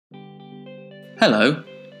Hello,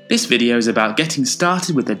 this video is about getting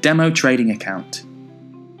started with a demo trading account.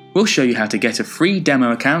 We'll show you how to get a free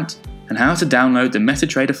demo account and how to download the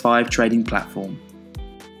MetaTrader 5 trading platform.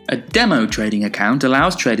 A demo trading account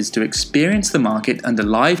allows traders to experience the market under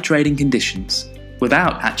live trading conditions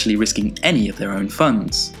without actually risking any of their own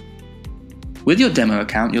funds. With your demo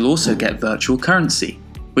account, you'll also get virtual currency,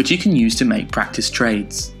 which you can use to make practice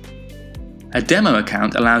trades. A demo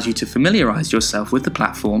account allows you to familiarize yourself with the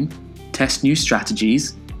platform, test new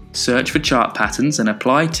strategies, search for chart patterns and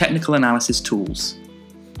apply technical analysis tools.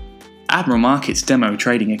 Admiral Markets demo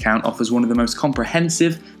trading account offers one of the most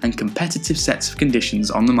comprehensive and competitive sets of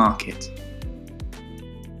conditions on the market.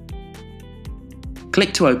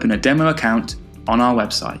 Click to open a demo account on our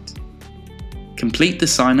website. Complete the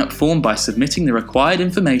sign-up form by submitting the required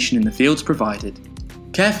information in the fields provided.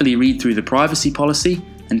 Carefully read through the privacy policy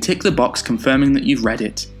and tick the box confirming that you've read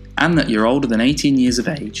it and that you're older than 18 years of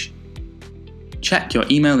age. Check your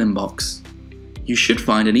email inbox. You should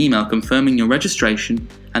find an email confirming your registration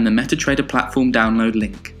and the MetaTrader platform download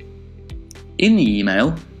link. In the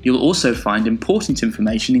email, you'll also find important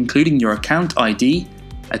information including your account ID,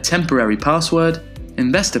 a temporary password,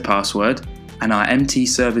 investor password, and our MT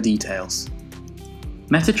server details.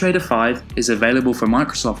 MetaTrader 5 is available for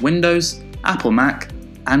Microsoft Windows, Apple Mac,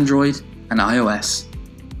 Android, and iOS.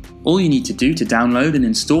 All you need to do to download and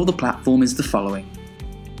install the platform is the following.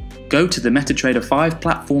 Go to the MetaTrader 5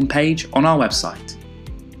 platform page on our website.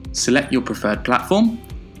 Select your preferred platform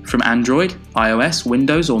from Android, iOS,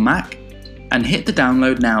 Windows or Mac and hit the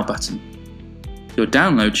Download Now button. Your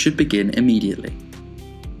download should begin immediately.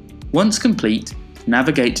 Once complete,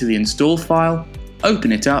 navigate to the install file,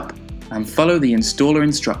 open it up and follow the installer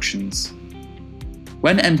instructions.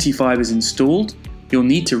 When MT5 is installed, you'll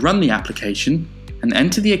need to run the application and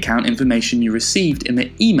enter the account information you received in the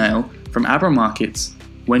email from Admiral Markets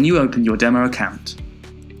when you open your demo account.